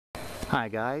Hi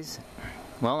guys,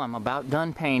 well I'm about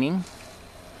done painting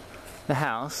the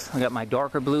house. I got my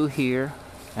darker blue here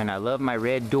and I love my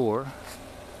red door.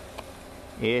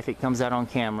 If it comes out on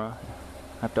camera,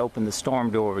 I have to open the storm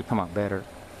door, it would come out better.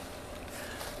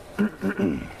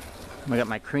 I got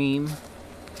my cream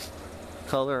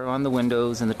color on the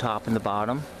windows and the top and the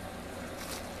bottom.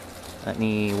 Let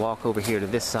me walk over here to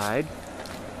this side.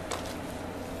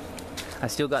 I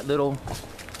still got little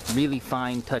really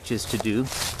fine touches to do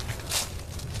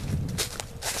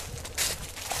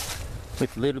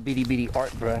with little bitty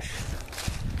art brush.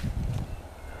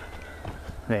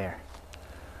 There.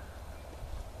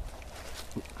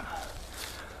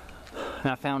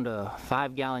 I found a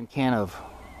 5-gallon can of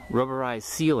rubberized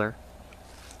sealer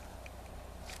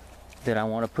that I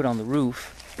want to put on the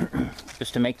roof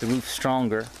just to make the roof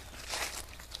stronger,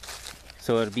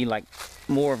 so it'll be like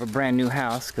more of a brand new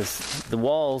house, because the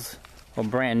walls are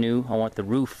brand new. I want the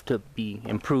roof to be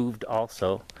improved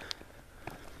also.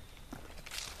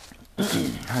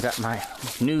 I got my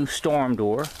new storm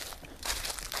door.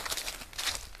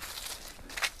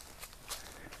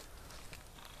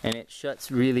 And it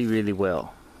shuts really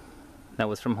well. That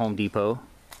was from Home Depot.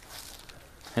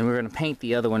 And we're going to paint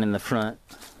the other one in the front.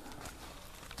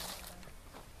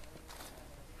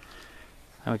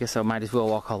 I guess I might as well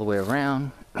walk all the way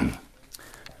around.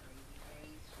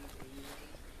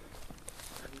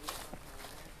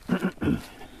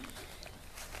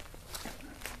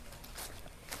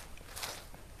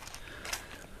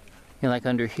 And like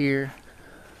under here,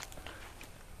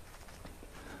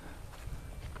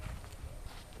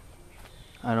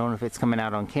 I don't know if it's coming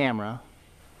out on camera,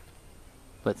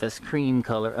 but this cream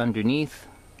color underneath,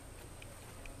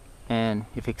 and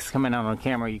if it's coming out on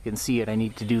camera you can see it. I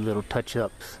need to do little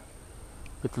touch-ups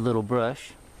with the little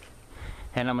brush,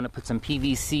 and I'm going to put some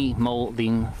PVC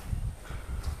molding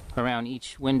around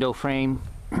each window frame.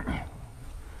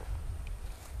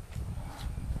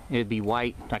 It'd be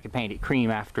white. I can paint it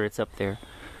cream after it's up there.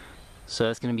 So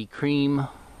that's going to be cream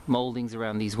moldings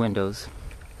around these windows.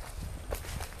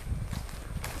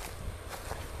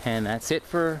 And that's it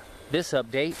for this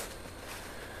update.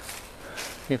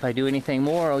 If I do anything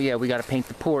more, oh yeah, we got to paint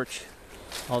the porch.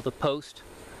 All the posts.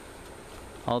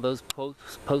 All those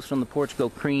posts on the porch go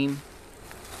cream.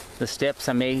 The steps,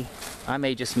 I may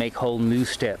just make whole new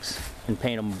steps and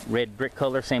paint them red brick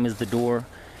color, same as the door.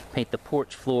 Paint the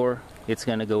porch floor. It's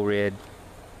gonna go red.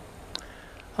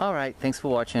 Alright, thanks for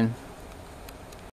watching.